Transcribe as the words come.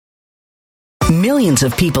Millions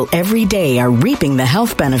of people every day are reaping the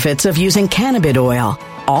health benefits of using cannabis oil,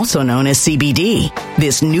 also known as CBD.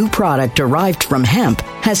 This new product derived from hemp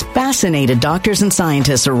has fascinated doctors and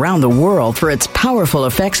scientists around the world for its powerful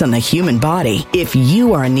effects on the human body. If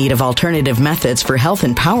you are in need of alternative methods for health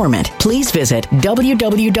empowerment, please visit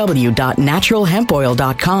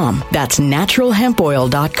www.naturalhempoil.com. That's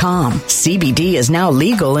naturalhempoil.com. CBD is now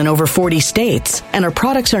legal in over 40 states, and our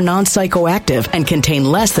products are non-psychoactive and contain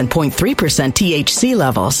less than 0.3% THC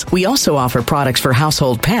levels. We also offer products for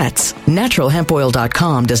household pets.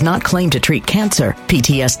 Naturalhempoil.com does not claim to treat cancer,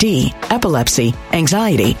 PTSD, epilepsy,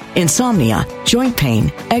 anxiety, insomnia, joint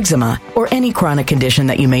pain, eczema, or any chronic condition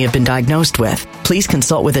that you may have been diagnosed with. Please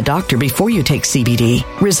consult with a doctor before you take CBD.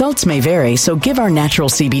 Results may vary, so give our natural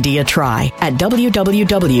CBD a try at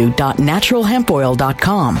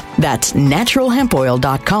www.naturalhempoil.com. That's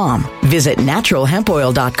naturalhempoil.com. Visit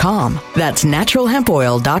naturalhempoil.com. That's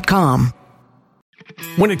naturalhempoil.com.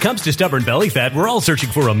 When it comes to stubborn belly fat, we're all searching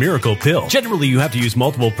for a miracle pill. Generally, you have to use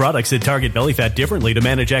multiple products that target belly fat differently to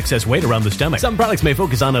manage excess weight around the stomach. Some products may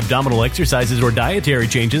focus on abdominal exercises or dietary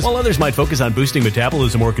changes, while others might focus on boosting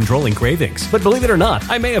metabolism or controlling cravings. But believe it or not,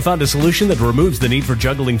 I may have found a solution that removes the need for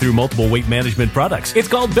juggling through multiple weight management products. It's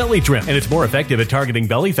called Belly Trim, and it's more effective at targeting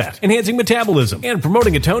belly fat, enhancing metabolism, and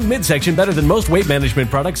promoting a toned midsection better than most weight management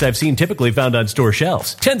products I've seen typically found on store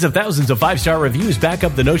shelves. Tens of thousands of 5-star reviews back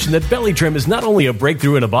up the notion that Belly Trim is not only a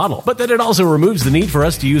breakthrough in a bottle, but that it also removes the need for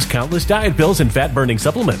us to use countless diet pills and fat-burning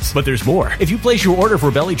supplements. But there's more. If you place your order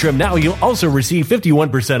for Belly Trim now, you'll also receive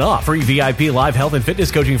 51% off, free VIP live health and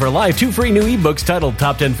fitness coaching for life, 2 free new ebooks titled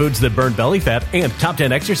Top 10 Foods That Burn Belly Fat and Top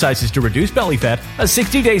 10 Exercises to Reduce Belly Fat, a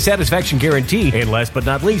 60-day satisfaction guarantee, and last but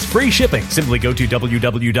not least, free shipping. Simply go to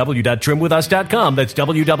www.trimwithus.com. That's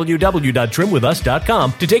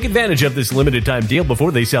www.trimwithus.com to take advantage of this limited time deal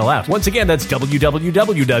before they sell out. Once again, that's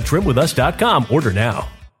www.trimwithus.com. Order now.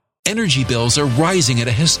 Energy bills are rising at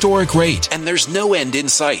a historic rate, and there's no end in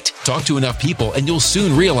sight. Talk to enough people, and you'll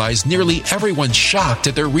soon realize nearly everyone's shocked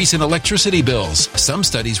at their recent electricity bills. Some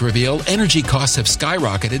studies reveal energy costs have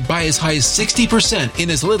skyrocketed by as high as 60%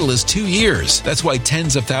 in as little as 2 years. That's why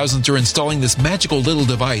tens of thousands are installing this magical little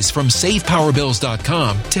device from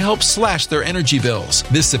SavePowerBills.com to help slash their energy bills.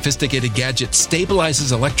 This sophisticated gadget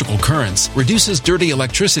stabilizes electrical currents, reduces dirty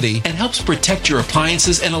electricity, and helps protect your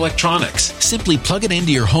appliances and electronics. Simply plug it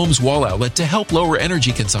into your home's wall outlet to help lower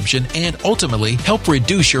energy consumption and ultimately help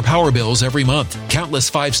reduce your power bills every month.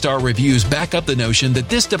 Countless 5-star reviews back up the notion that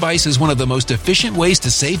this device is one of the most efficient ways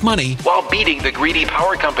to save money while beating the greedy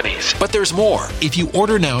power companies. But there's more. If you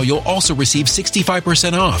order now, you'll also receive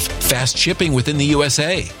 65% off, fast shipping within the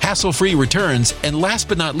USA, hassle-free returns, and last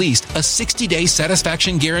but not least, a 60-day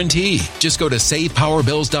satisfaction guarantee. Just go to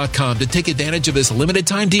SavePowerBills.com to take advantage of this limited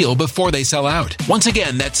time deal before they sell out. Once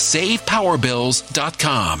again, that's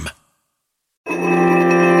SavePowerBills.com.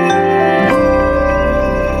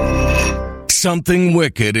 Something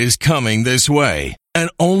wicked is coming this way,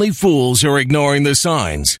 and only fools are ignoring the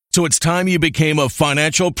signs. So it's time you became a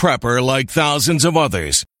financial prepper like thousands of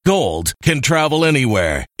others. Gold can travel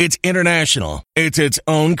anywhere. It's international. It's its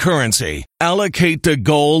own currency. Allocate to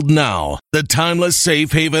gold now, the timeless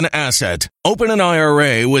safe haven asset. Open an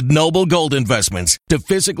IRA with Noble Gold Investments to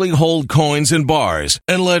physically hold coins and bars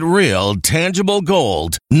and let real, tangible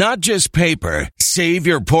gold, not just paper, save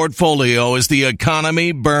your portfolio as the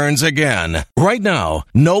economy burns again. Right now,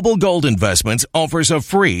 Noble Gold Investments offers a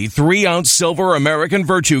free 3-ounce silver American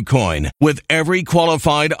Virtue coin with every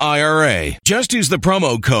qualified IRA. Just use the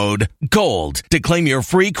promo code GOLD to claim your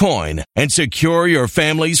free coin and secure your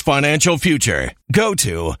family's financial future. Go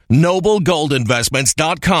to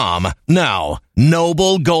noblegoldinvestments.com now.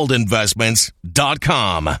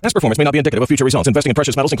 noblegoldinvestments.com. Past performance may not be indicative of future results. Investing in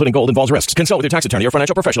precious metals, including gold, involves risks. Consult with your tax attorney or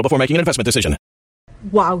financial professional before making an investment decision.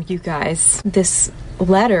 Wow, you guys. This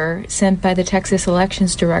letter sent by the Texas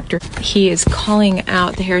elections director, he is calling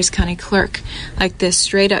out the Harris County Clerk like this,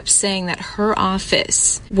 straight up saying that her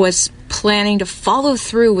office was planning to follow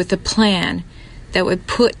through with a plan that would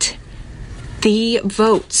put the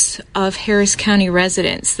votes of Harris County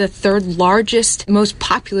residents, the third largest, most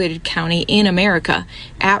populated county in America,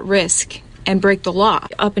 at risk and break the law.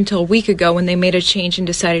 Up until a week ago when they made a change and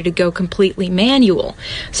decided to go completely manual.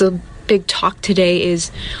 So big talk today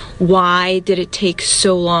is, why did it take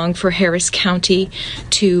so long for Harris County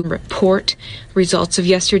to report results of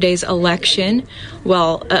yesterday's election?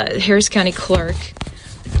 Well, Harris County Clerk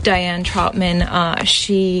Diane Troutman,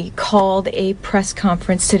 she called a press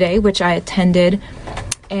conference today, which I attended,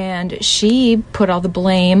 and she put all the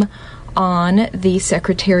blame on the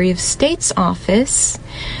Secretary of State's office,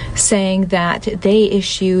 saying that they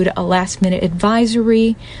issued a last-minute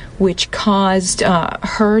advisory which caused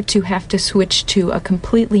her to have to switch to a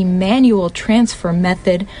completely manual transfer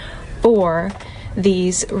method for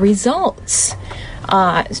these results.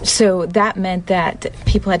 So that meant that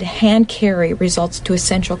people had to hand carry results to a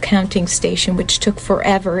central counting station, which took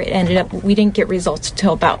forever. It ended up, we didn't get results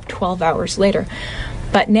until about 12 hours later.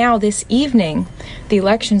 But now this evening, the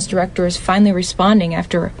elections director is finally responding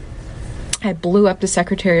after I blew up the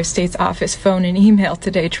Secretary of State's office phone and email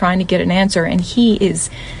today trying to get an answer, and he is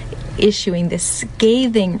issuing this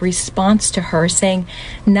scathing response to her, saying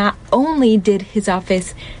not only did his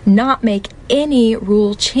office not make any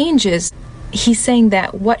rule changes, he's saying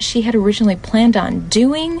that what she had originally planned on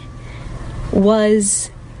doing was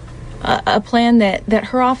a plan that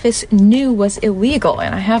her office knew was illegal.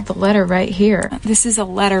 And I have the letter right here. This is a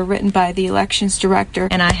letter written by the elections director,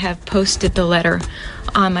 and I have posted the letter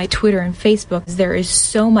on my Twitter and Facebook. There is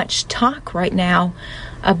so much talk right now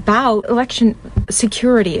about election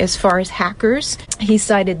security as far as hackers. He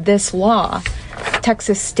cited this law,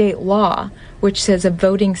 Texas state law, which says a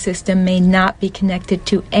voting system may not be connected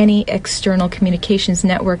to any external communications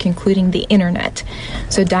network, including the internet.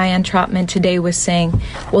 So Diane Trotman today was saying,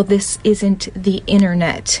 well, this isn't the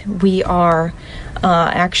internet. We are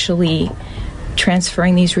actually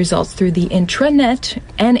transferring these results through the intranet,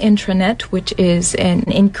 which is an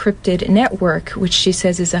encrypted network, which she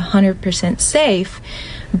says is 100% safe,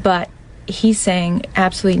 but he's saying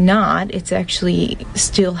absolutely not. It's actually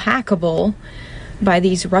still hackable by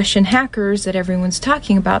these Russian hackers that everyone's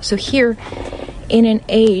talking about. So here, in an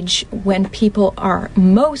age when people are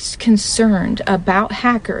most concerned about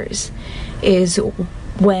hackers, is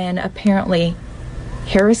when apparently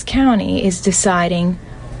Harris County is deciding,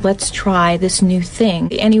 let's try this new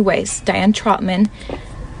thing. Anyways, Diane Trotman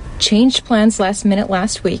changed plans last minute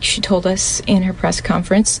last week. She told us in her press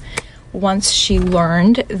conference once she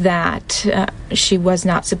learned that she was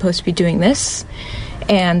not supposed to be doing this,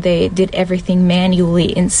 and they did everything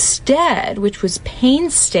manually instead, which was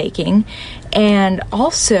painstaking and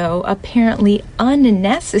also apparently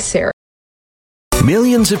unnecessary.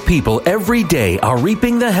 Millions of people every day are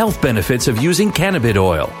reaping the health benefits of using cannabis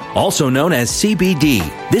oil, also known as CBD.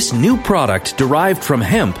 This new product derived from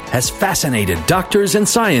hemp has fascinated doctors and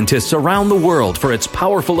scientists around the world for its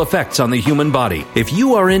powerful effects on the human body. If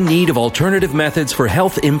you are in need of alternative methods for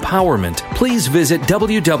health empowerment, please visit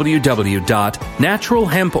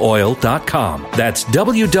www.naturalhempoil.com. That's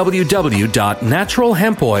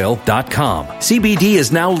www.naturalhempoil.com. CBD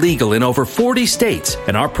is now legal in over 40 states,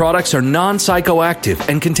 and our products are non-psychoactive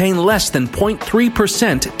and contain less than 0.3%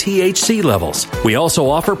 THC levels. We also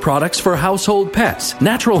offer products for household pets.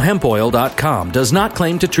 NaturalHempOil.com does not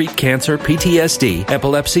claim to treat cancer, PTSD,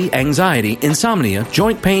 epilepsy, anxiety, insomnia,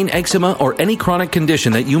 joint pain, eczema, or any chronic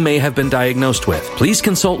condition that you may have been diagnosed with. Please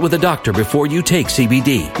consult with a doctor before you take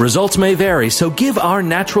CBD. Results may vary, so give our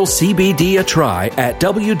natural CBD a try at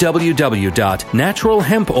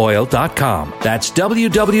www.naturalhempoil.com. That's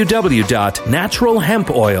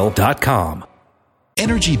www.naturalhempoil.com.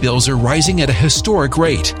 Energy bills are rising at a historic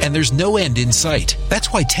rate, and there's no end in sight.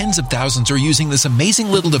 That's why tens of thousands are using this amazing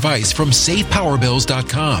little device from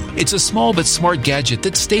SavePowerBills.com. It's a small but smart gadget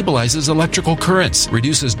that stabilizes electrical currents,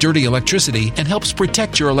 reduces dirty electricity, and helps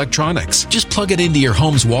protect your electronics. Just plug it into your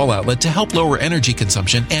home's wall outlet to help lower energy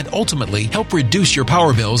consumption and ultimately help reduce your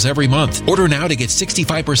power bills every month. Order now to get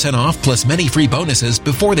 65% off plus many free bonuses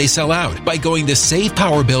before they sell out by going to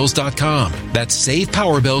SavePowerBills.com. That's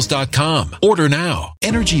SavePowerBills.com. Order now.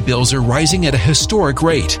 Energy bills are rising at a historic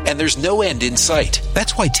rate, and there's no end in sight.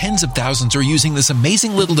 That's why tens of thousands are using this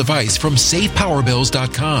amazing little device from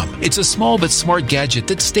SavePowerBills.com. It's a small but smart gadget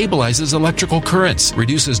that stabilizes electrical currents,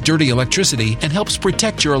 reduces dirty electricity, and helps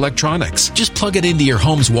protect your electronics. Just plug it into your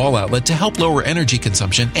home's wall outlet to help lower energy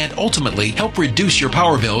consumption and ultimately help reduce your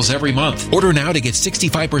power bills every month. Order now to get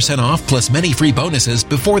 65% off plus many free bonuses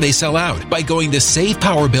before they sell out by going to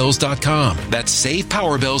SavePowerBills.com. That's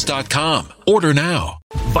SavePowerBills.com. Order now.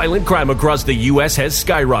 Violent crime across the U.S. has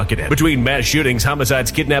skyrocketed. Between mass shootings,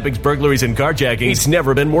 homicides, kidnappings, burglaries, and carjackings, it's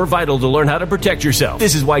never been more vital to learn how to protect yourself.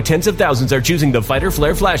 This is why tens of thousands are choosing the Fighter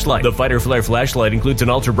Flare flashlight. The Fighter Flare flashlight includes an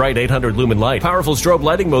ultra-bright 800 lumen light, powerful strobe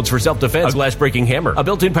lighting modes for self-defense, a glass-breaking hammer, a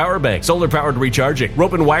built-in power bank, solar-powered recharging,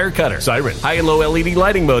 rope and wire cutter, siren, high and low LED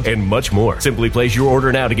lighting mode, and much more. Simply place your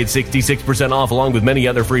order now to get 66% off along with many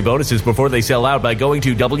other free bonuses before they sell out by going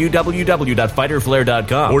to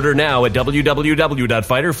www.fighterflare.com. Order now at www.fighterflare.com.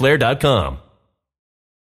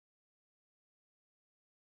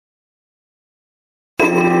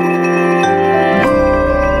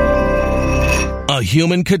 A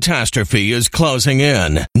human catastrophe is closing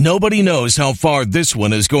in. Nobody knows how far this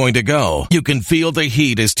one is going to go. You can feel the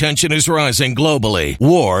heat as tension is rising globally.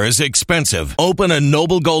 War is expensive. Open a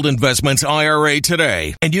Noble Gold Investments IRA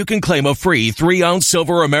today, and you can claim a free 3-ounce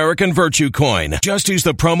silver American Virtue coin. Just use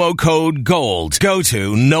the promo code GOLD. Go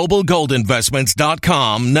to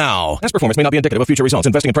noblegoldinvestments.com now. Past performance may not be indicative of future results.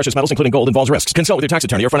 Investing in precious metals, including gold, involves risks. Consult with your tax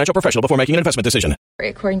attorney or financial professional before making an investment decision.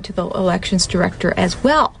 According to the elections director as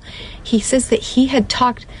well, he says that he had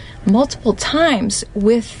talked multiple times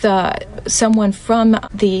with someone from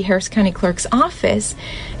the Harris County Clerk's office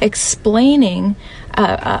explaining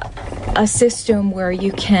a system where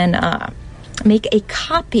you can make a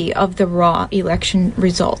copy of the raw election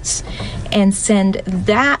results and send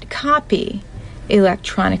that copy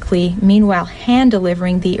electronically, meanwhile hand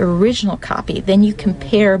delivering the original copy. Then you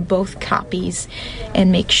compare both copies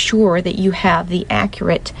and make sure that you have the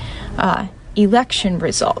accurate election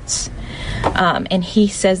results. And he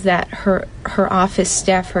says that her office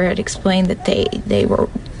staffer had explained that they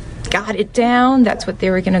got it down. That's what they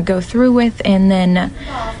were going to go through with, and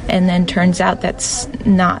then turns out that's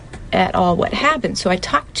not at all what happened. So I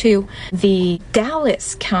talked to the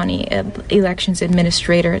Dallas County Elections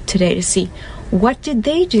Administrator today to see what did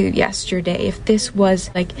they do yesterday. If this was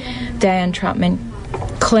like Diane Troutman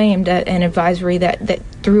claimed an advisory that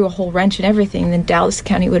threw a whole wrench in everything, then Dallas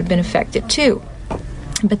County would have been affected too.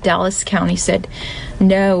 But Dallas County said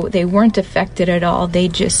no, they weren't affected at all. They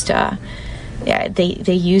just they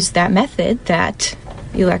used that method that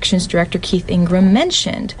Elections Director Keith Ingram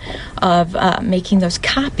mentioned of making those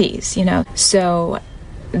copies, So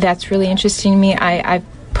that's really interesting to me. I've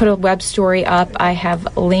put a web story up. I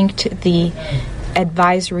have linked the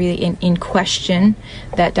advisory in question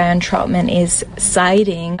that Diane Troutman is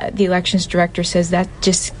citing. The Elections Director says that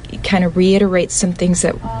just kind of reiterates some things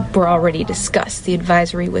that were already discussed. The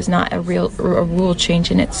advisory was not a rule change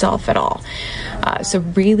in itself at all. So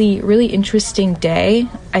really, really interesting day.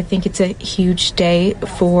 I think it's a huge day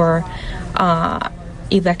for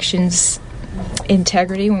elections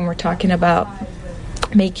integrity when we're talking about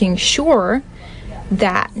making sure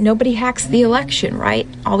that nobody hacks the election, right?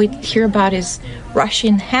 All we hear about is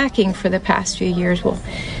Russian hacking for the past few years. Well,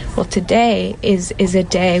 today is a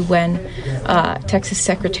day when Texas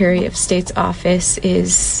Secretary of State's office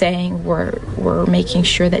is saying we're making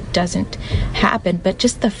sure that doesn't happen. But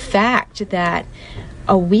just the fact that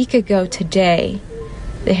a week ago today,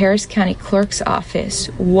 the Harris County Clerk's office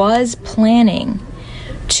was planning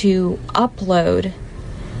to upload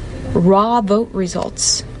raw vote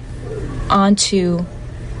results onto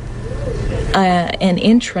an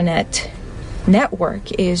intranet network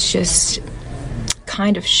is just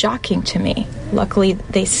kind of shocking to me. Luckily,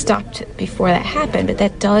 they stopped before that happened, but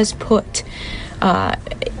that does put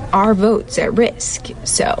our votes at risk.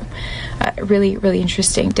 So, really, really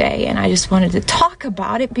interesting day, and I just wanted to talk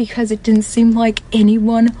about it because it didn't seem like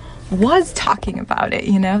anyone was talking about it.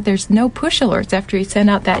 There's no push alerts after he sent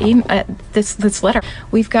out that this letter.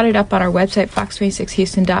 We've got it up on our website,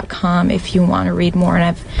 fox26houston.com, if you want to read more,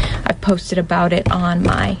 and I've posted about it on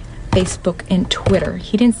my Facebook and Twitter.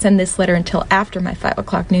 He didn't send this letter until after my 5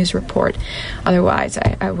 o'clock news report. Otherwise,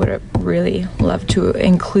 I would have really loved to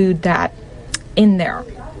include that in there.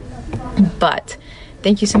 But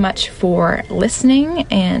thank you so much for listening,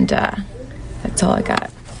 and that's all I got.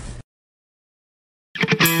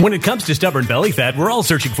 When it comes to stubborn belly fat, we're all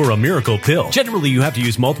searching for a miracle pill. Generally, you have to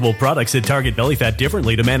use multiple products that target belly fat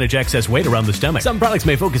differently to manage excess weight around the stomach. Some products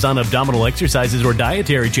may focus on abdominal exercises or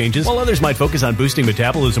dietary changes, while others might focus on boosting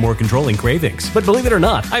metabolism or controlling cravings. But believe it or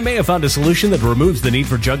not, I may have found a solution that removes the need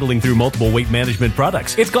for juggling through multiple weight management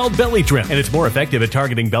products. It's called Belly Trim, and it's more effective at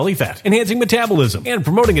targeting belly fat, enhancing metabolism, and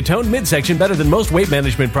promoting a toned midsection better than most weight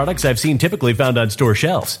management products I've seen typically found on store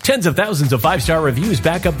shelves. Tens of thousands of 5-star reviews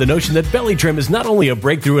back up the notion that Belly Trim is not only a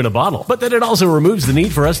breakthrough in a bottle, but that it also removes the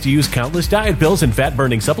need for us to use countless diet pills and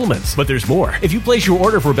fat-burning supplements. But there's more. If you place your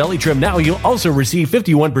order for Belly Trim now, you'll also receive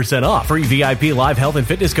 51% off, free VIP live health and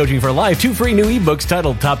fitness coaching for life, 2 free new ebooks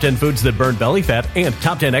titled Top 10 Foods That Burn Belly Fat and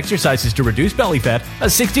Top 10 Exercises to Reduce Belly Fat, a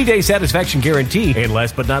 60-day satisfaction guarantee, and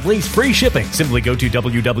last but not least, free shipping. Simply go to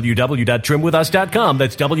www.trimwithus.com.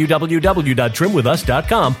 That's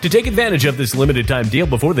www.trimwithus.com to take advantage of this limited time deal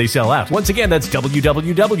before they sell out. Once again, that's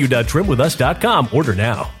www.trimwithus.com. Order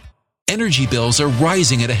now. Energy bills are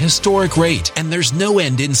rising at a historic rate, and there's no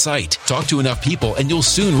end in sight. Talk to enough people and you'll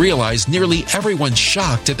soon realize nearly everyone's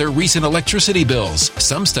shocked at their recent electricity bills.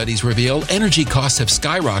 Some studies reveal energy costs have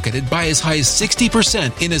skyrocketed by as high as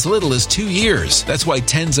 60% in as little as 2 years. That's why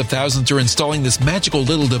tens of thousands are installing this magical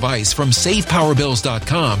little device from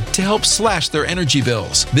SavePowerBills.com to help slash their energy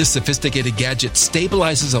bills. This sophisticated gadget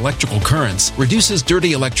stabilizes electrical currents, reduces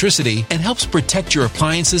dirty electricity, and helps protect your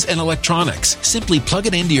appliances and electronics. Simply plug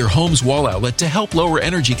it into your home's wall outlet to help lower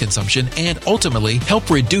energy consumption and ultimately help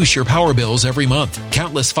reduce your power bills every month.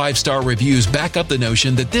 Countless 5-star reviews back up the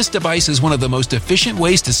notion that this device is one of the most efficient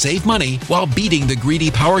ways to save money while beating the greedy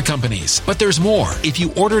power companies. But there's more. If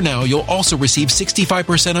you order now, you'll also receive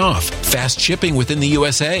 65% off, fast shipping within the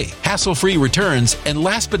USA, hassle-free returns, and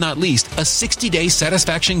last but not least, a 60-day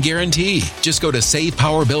satisfaction guarantee. Just go to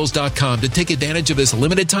SavePowerBills.com to take advantage of this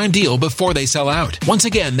limited time deal before they sell out. Once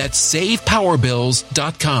again, that's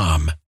SavePowerBills.com.